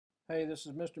Hey, this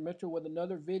is Mr. Mitchell with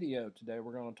another video. Today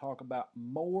we're going to talk about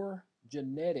more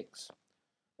genetics.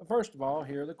 But first of all,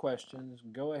 here are the questions.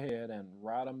 Go ahead and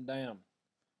write them down.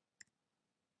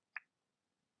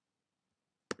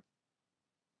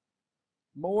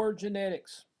 More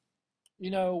genetics.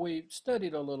 You know, we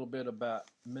studied a little bit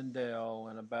about Mendel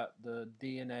and about the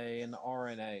DNA and the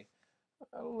RNA.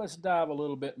 Let's dive a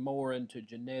little bit more into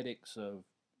genetics of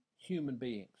human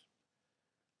beings.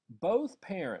 Both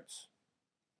parents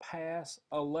pass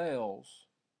alleles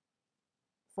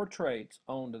for traits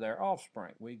onto their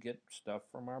offspring. We get stuff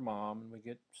from our mom and we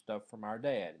get stuff from our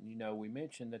dad. And you know, we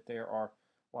mentioned that there are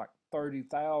like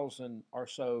 30,000 or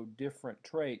so different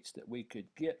traits that we could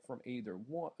get from either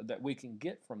one, that we can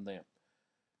get from them.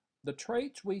 The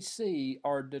traits we see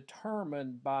are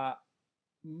determined by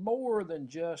more than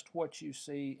just what you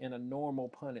see in a normal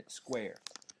Punnett square.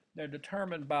 They're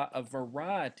determined by a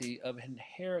variety of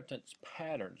inheritance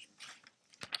patterns.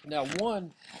 Now,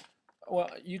 well,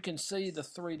 you can see the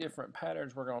three different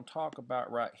patterns we're going to talk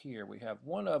about right here. We have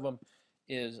one of them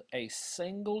is a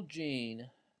single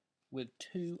gene with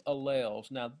two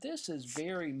alleles. Now, this is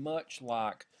very much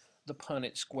like the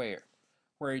Punnett square,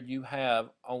 where you have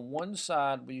on one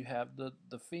side you have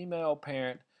the female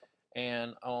parent,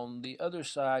 and on the other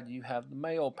side you have the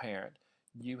male parent.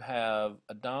 You have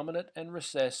a dominant and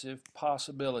recessive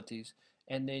possibilities,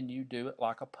 and then you do it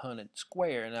like a Punnett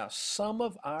square. Now, some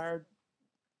of our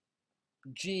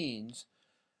genes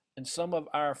and some of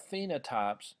our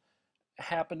phenotypes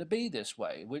happen to be this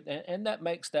way, and that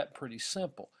makes that pretty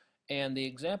simple. And the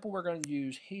example we're going to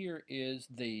use here is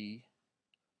the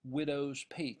widow's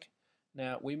peak.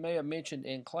 Now, we may have mentioned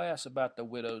in class about the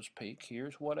widow's peak.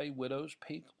 Here's what a widow's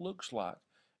peak looks like.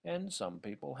 And some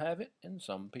people have it and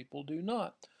some people do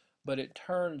not. But it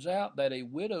turns out that a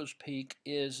widow's peak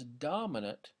is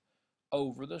dominant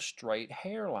over the straight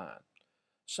hairline.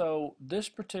 So this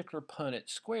particular Punnett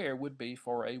square would be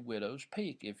for a widow's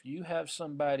peak. If you have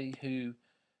somebody who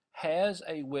has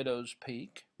a widow's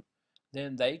peak,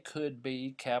 then they could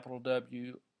be capital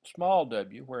W, small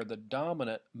w, where the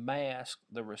dominant masks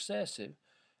the recessive,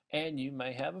 and you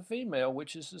may have a female,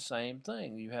 which is the same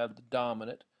thing. You have the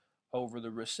dominant over the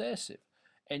recessive.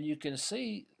 And you can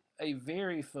see a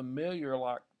very familiar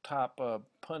like type of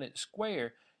Punnett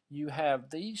square. You have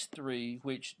these three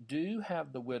which do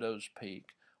have the widow's peak,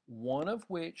 one of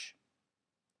which,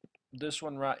 this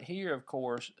one right here, of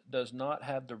course, does not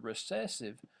have the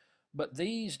recessive, but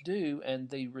these do,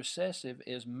 and the recessive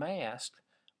is masked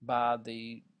by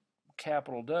the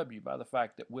capital W, by the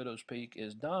fact that widow's peak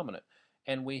is dominant.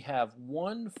 And we have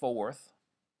 1/4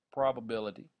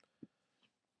 probability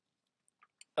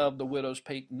of the widow's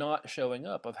peak not showing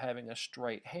up, of having a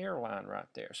straight hairline right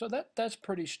there. So that's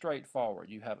pretty straightforward.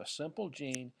 You have a simple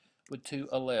gene with two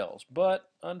alleles.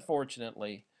 But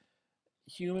unfortunately,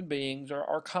 human beings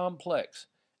are complex,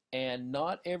 and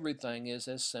not everything is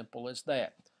as simple as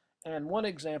that. And one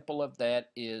example of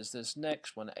that is this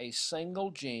next one, a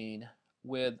single gene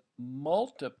with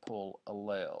multiple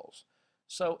alleles.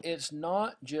 So it's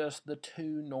not just the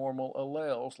two normal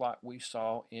alleles like we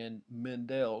saw in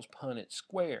Mendel's Punnett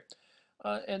square.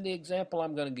 And the example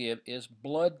I'm going to give is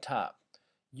blood type.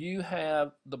 You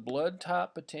have the blood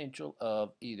type potential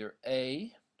of either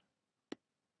A,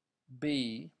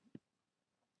 B,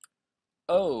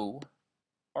 O,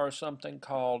 or something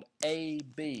called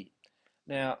AB.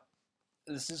 Now,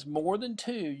 this is more than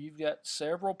two. You've got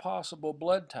several possible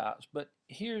blood types, but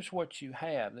here's what you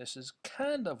have. This is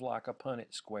kind of like a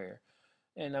Punnett square,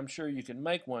 and I'm sure you can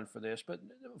make one for this, but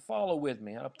follow with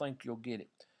me. I think you'll get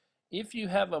it. If you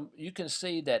have you can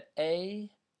see that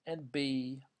A and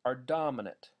B are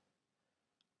dominant.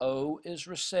 O is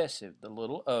recessive, the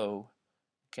little o,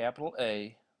 capital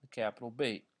A, the capital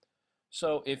B.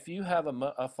 So if you have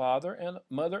a father and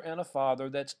mother and a father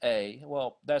that's A,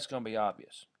 well, that's going to be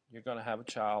obvious. You're going to have a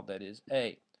child that is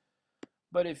A.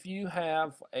 But if you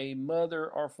have a mother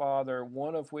or father,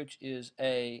 one of which is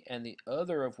A and the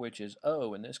other of which is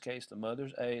O, in this case the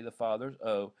mother's A, the father's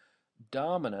O,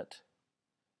 dominant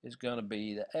is going to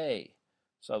be the A.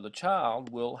 So the child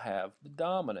will have the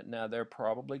dominant. Now they're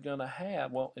probably going to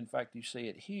have, well, in fact you see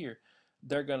it here,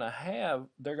 they're going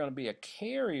to be a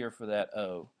carrier for that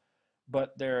O,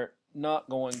 but they're not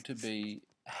going to be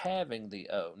having the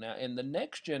O. Now, in the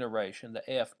next generation, the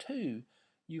F2,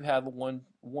 you have a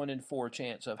 1 in 4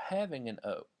 chance of having an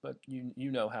O, but you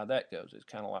know how that goes. It's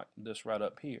kind of like this right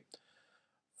up here.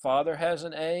 Father has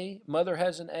an A, mother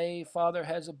has an A, father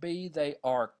has a B. They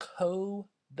are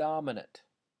co-dominant.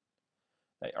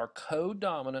 They are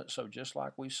co-dominant, so just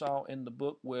like we saw in the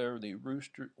book where the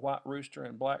white rooster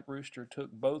and black rooster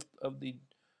took both of the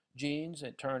genes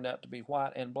that turned out to be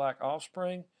white and black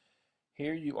offspring.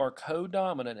 Here you are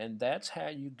co-dominant, and that's how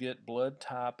you get blood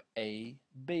type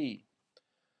AB.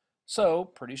 So,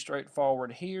 pretty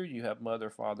straightforward here. You have mother,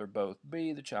 father, both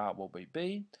B. The child will be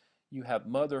B. You have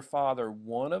mother, father,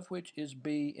 one of which is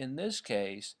B. In this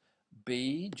case,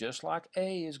 B, just like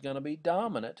A, is going to be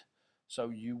dominant. So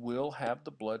you will have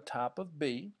the blood type of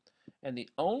B. And the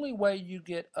only way you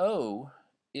get O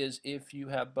is if you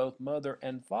have both mother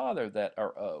and father that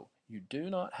are O. You do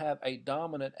not have a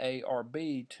dominant A or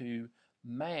B to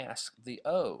mask the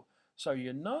O. So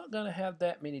you're not going to have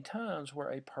that many times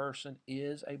where a person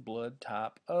is a blood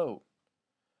type O.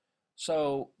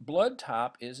 So blood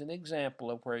type is an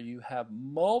example of where you have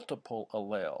multiple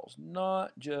alleles,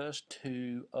 not just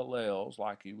two alleles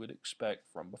like you would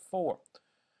expect from before.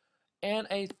 And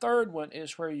a third one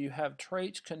is where you have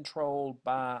traits controlled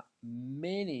by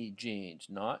many genes,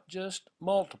 not just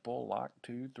multiple like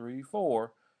 2, 3,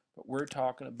 4, but we're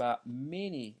talking about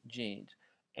many genes.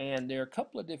 And there are a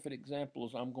couple of different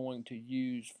examples I'm going to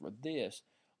use for this.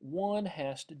 One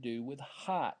has to do with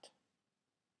height.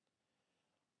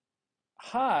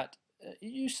 Height,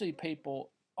 you see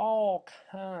people all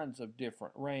kinds of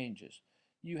different ranges.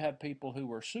 You have people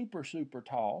who are super, super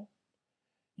tall.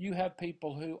 You have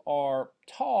people who are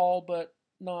tall but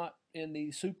not in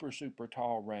the super, super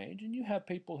tall range. And you have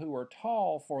people who are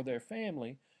tall for their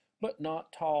family but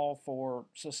not tall for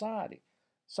society.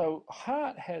 So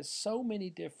height has so many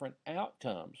different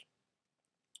outcomes.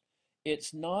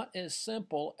 It's not as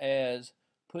simple as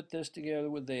put this together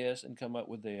with this and come up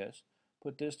with this.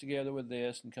 Put this together with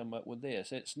this and come up with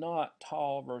this. It's not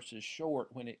tall versus short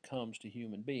when it comes to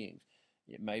human beings.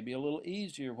 It may be a little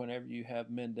easier whenever you have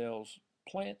Mendel's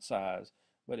plant size,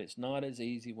 but it's not as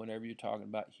easy whenever you're talking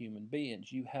about human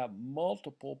beings. You have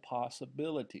multiple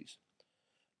possibilities.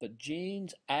 The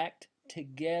genes act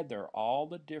together, all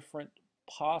the different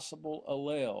possible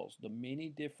alleles, the many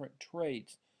different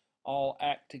traits, all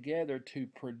act together to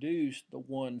produce the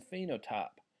one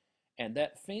phenotype. And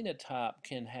that phenotype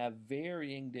can have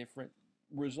varying different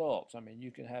results. I mean,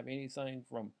 you can have anything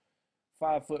from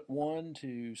 5'1"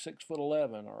 to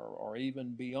 6'11", or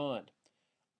even beyond.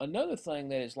 Another thing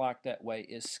that is like that way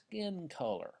is skin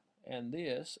color. And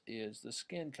this is the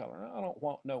skin color. Now, I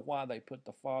don't know why they put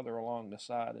the father along the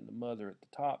side and the mother at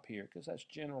the top here, because that's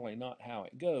generally not how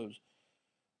it goes.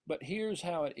 But here's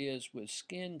how it is with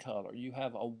skin color. You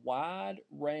have a wide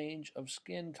range of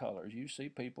skin colors. You see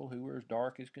people who are as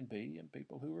dark as can be and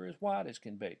people who are as white as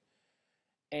can be.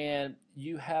 And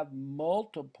you have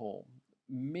multiple,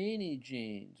 many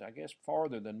genes, I guess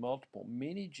farther than multiple,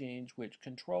 many genes which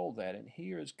control that. And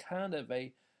here is kind of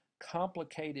a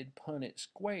complicated Punnett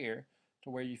square to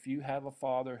where if you have a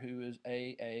father who is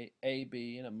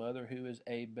AB and a mother who is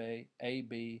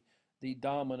AB, the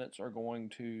dominants are going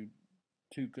to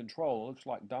control. It looks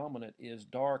like dominant is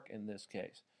dark in this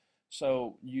case.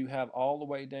 So you have all the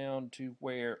way down to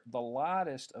where the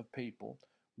lightest of people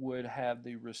would have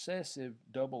the recessive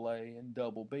double A and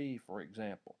double B, for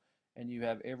example. And you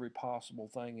have every possible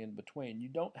thing in between. You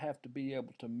don't have to be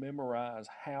able to memorize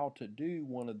how to do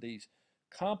one of these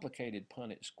complicated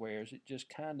Punnett squares. It just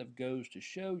kind of goes to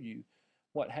show you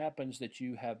what happens that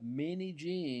you have many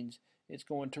genes. It's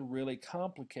going to really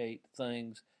complicate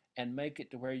things and make it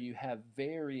to where you have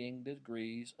varying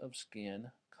degrees of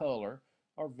skin color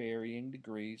or varying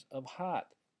degrees of height.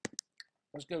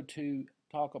 Let's go to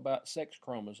talk about sex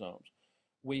chromosomes.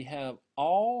 We have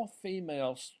all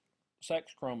female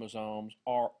sex chromosomes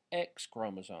are X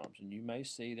chromosomes, and you may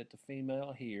see that the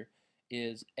female here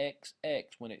is XX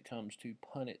when it comes to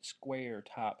Punnett square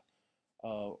type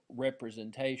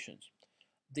representations.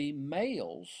 The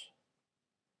males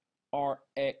are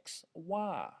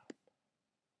XY.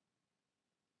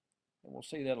 And we'll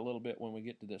see that a little bit when we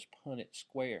get to this Punnett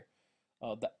square.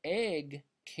 The egg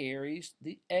carries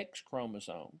the X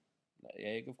chromosome. The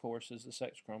egg, of course, is the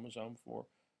sex chromosome for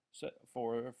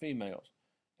females.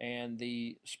 And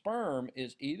the sperm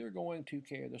is either going to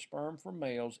carry, the sperm for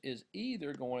males is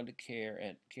either going to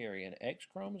carry an X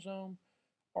chromosome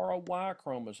or a Y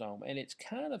chromosome. And it's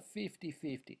kind of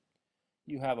 50-50.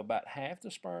 You have about half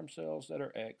the sperm cells that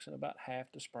are X and about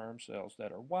half the sperm cells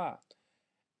that are Y.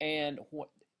 And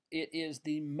it is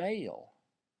the male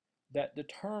that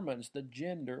determines the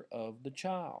gender of the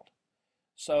child.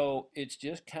 So it's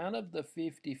just kind of the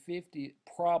 50-50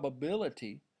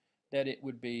 probability that it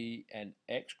would be an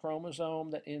X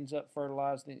chromosome that ends up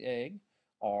fertilizing the egg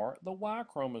or the Y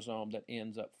chromosome that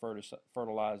ends up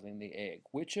fertilizing the egg.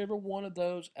 Whichever one of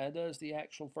those does the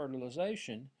actual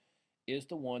fertilization is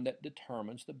the one that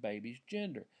determines the baby's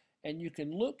gender. And you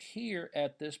can look here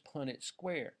at this Punnett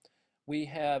square. we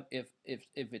have, if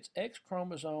it's X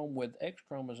chromosome with X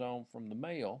chromosome from the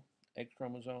male, X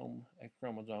chromosome,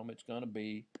 it's going to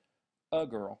be a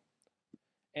girl.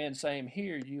 And same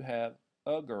here, you have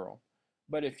a girl.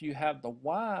 But if you have the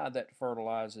Y that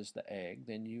fertilizes the egg,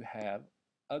 then you have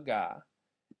a guy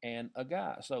and a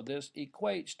guy. So this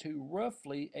equates to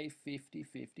roughly a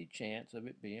 50-50 chance of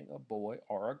it being a boy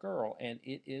or a girl. And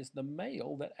it is the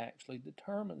male that actually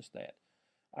determines that.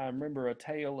 I remember a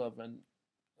tale of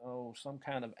some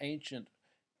kind of ancient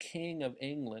king of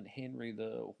England, Henry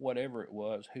the whatever it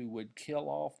was, who would kill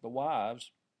off the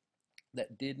wives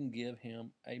that didn't give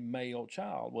him a male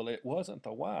child. Well, it wasn't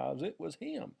the wives, it was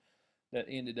him that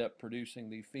ended up producing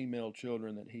the female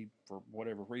children that he, for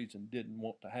whatever reason, didn't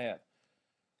want to have.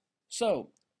 So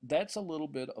that's a little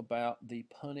bit about the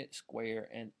Punnett square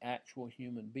and actual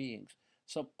human beings.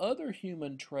 Some other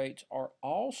human traits are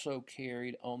also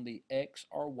carried on the X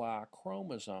or Y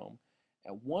chromosome.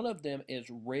 And one of them is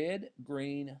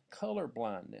red-green color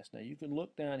blindness. Now you can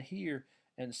look down here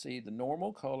and see the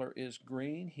normal color is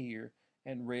green here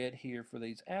and red here for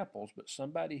these apples, but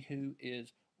somebody who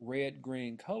is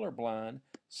red-green colorblind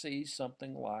sees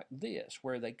something like this,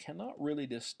 where they cannot really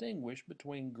distinguish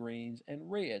between greens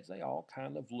and reds. They all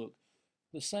kind of look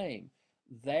the same.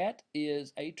 That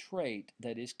is a trait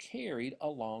that is carried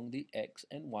along the X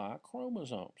and Y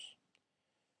chromosomes.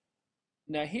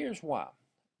 Now here's why.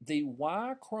 The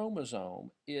Y chromosome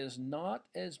is not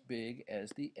as big as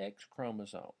the X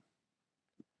chromosome.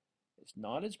 It's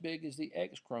not as big as the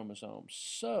X chromosome.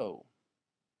 So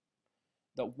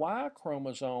the Y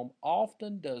chromosome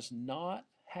often does not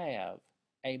have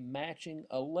a matching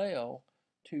allele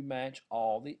to match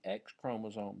all the X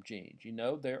chromosome genes. You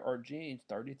know, there are genes,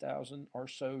 30,000 or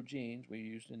so genes, we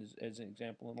used as an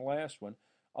example in the last one,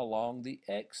 along the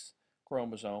X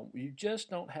chromosome. You just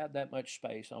don't have that much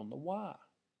space on the Y.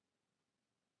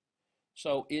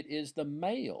 So it is the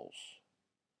males,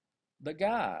 the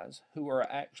guys, who are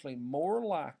actually more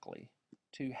likely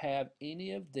to have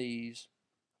any of these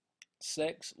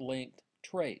sex-linked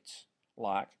traits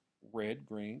like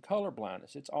red-green color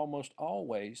blindness. It's almost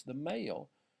always the male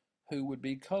who would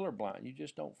be colorblind. You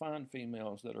just don't find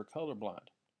females that are colorblind.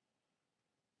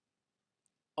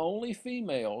 Only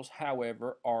females,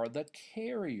 however, are the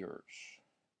carriers.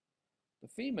 The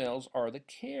females are the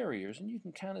carriers, and you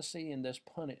can kind of see in this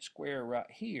Punnett square right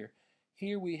here.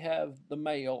 Here we have the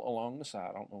male along the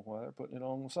side. I don't know why they're putting it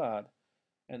on the side.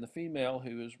 And the female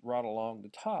who is right along the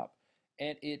top.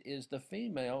 And it is the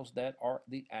females that are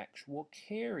the actual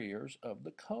carriers of the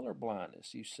color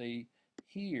blindness. You see,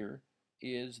 here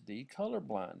is the color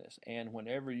blindness. And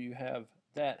whenever you have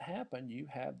that happen, you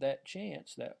have that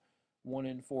chance, that 1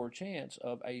 in 4 chance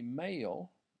of a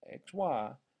male,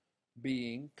 XY,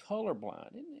 being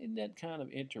colorblind. Isn't that kind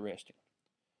of interesting?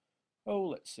 Oh,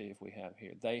 let's see if we have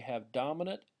here. They have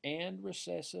dominant and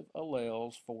recessive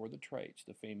alleles for the traits,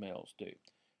 the females do.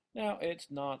 Now, it's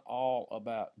not all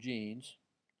about genes.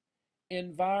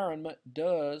 Environment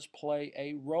does play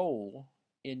a role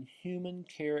in human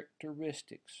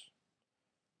characteristics.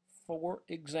 For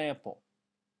example,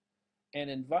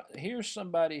 here's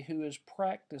somebody who is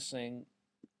practicing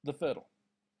the fiddle.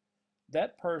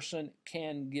 That person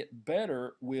can get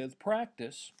better with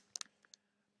practice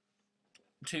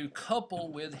to couple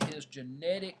with his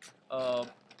genetic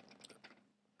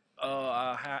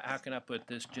how can I put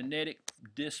this, genetic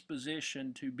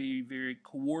disposition to be very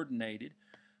coordinated.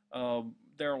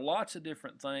 There are lots of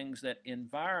different things that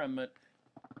environment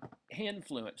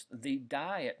influence. The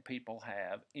diet people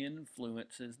have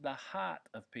influences the height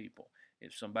of people.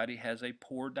 If somebody has a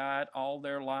poor diet all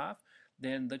their life,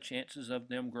 then the chances of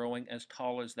them growing as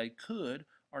tall as they could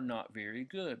are not very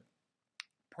good.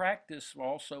 Practice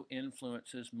also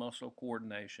influences muscle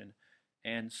coordination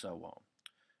and so on.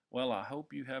 Well, I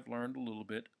hope you have learned a little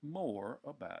bit more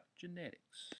about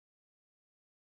genetics.